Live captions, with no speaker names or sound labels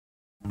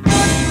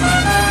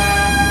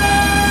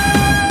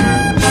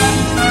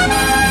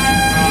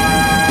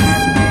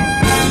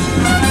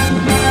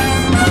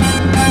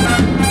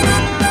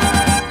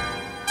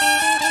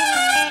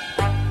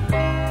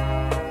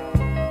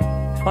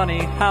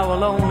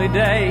lonely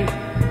day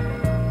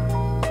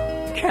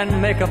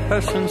can make a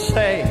person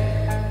say,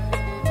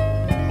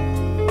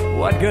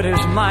 what good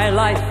is my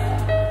life?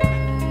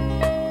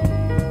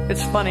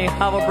 It's funny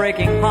how a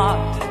breaking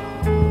heart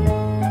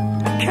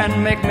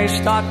can make me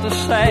start to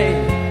say,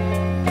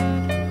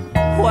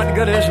 what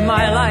good is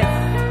my life?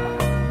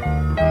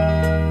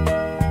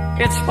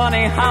 It's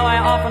funny how I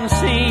often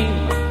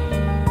seem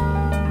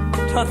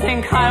to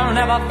think I'll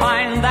never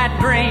find that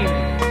dream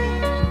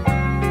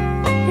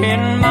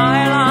in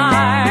my life,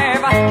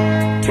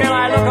 till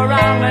I look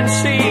around and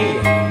see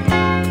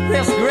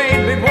this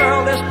great big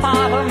world is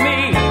part of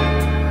me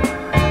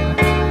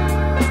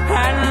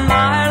and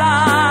my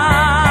life.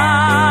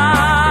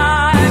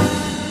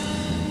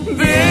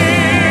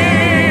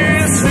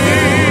 This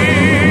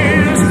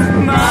is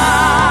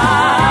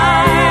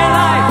my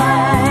life.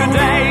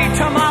 Today,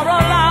 tomorrow,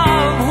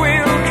 love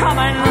will come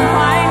and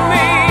find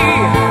me.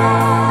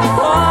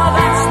 Oh,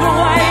 that's the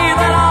way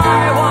that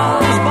I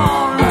was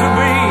born to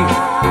be.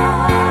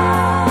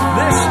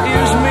 This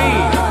is me.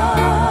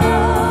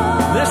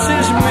 This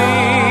is me.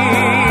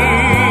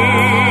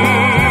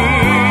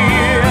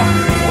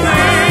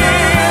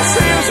 This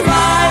is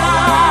my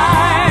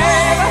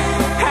life,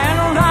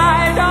 and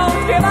I don't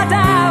give a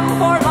damn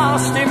for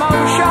lost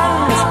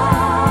emotions.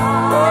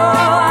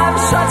 Oh, I've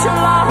such a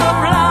lot of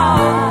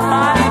love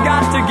I've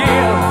got to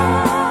give.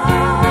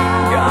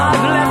 God,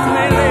 let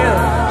me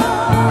live.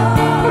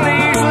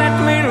 Please let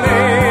me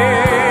live.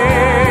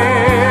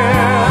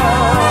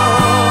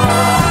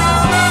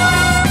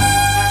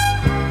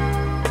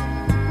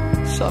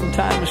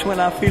 Sometimes when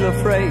I feel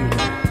afraid,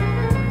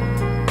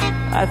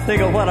 I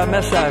think of what a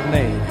mess I've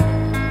made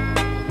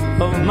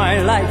of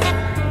my life.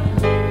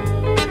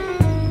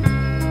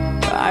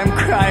 I'm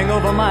crying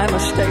over my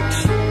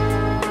mistakes,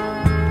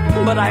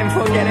 but I'm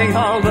forgetting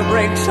all the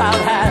breaks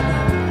I've had.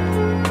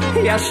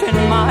 Yes, in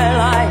my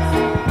life,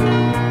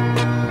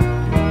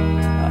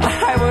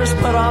 I was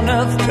put on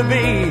earth to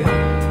be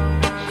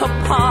a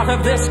part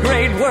of this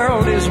great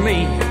world is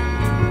me,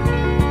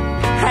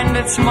 and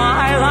it's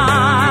my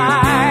life.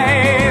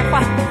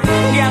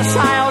 Yes,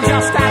 I'll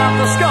just add up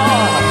the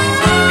score.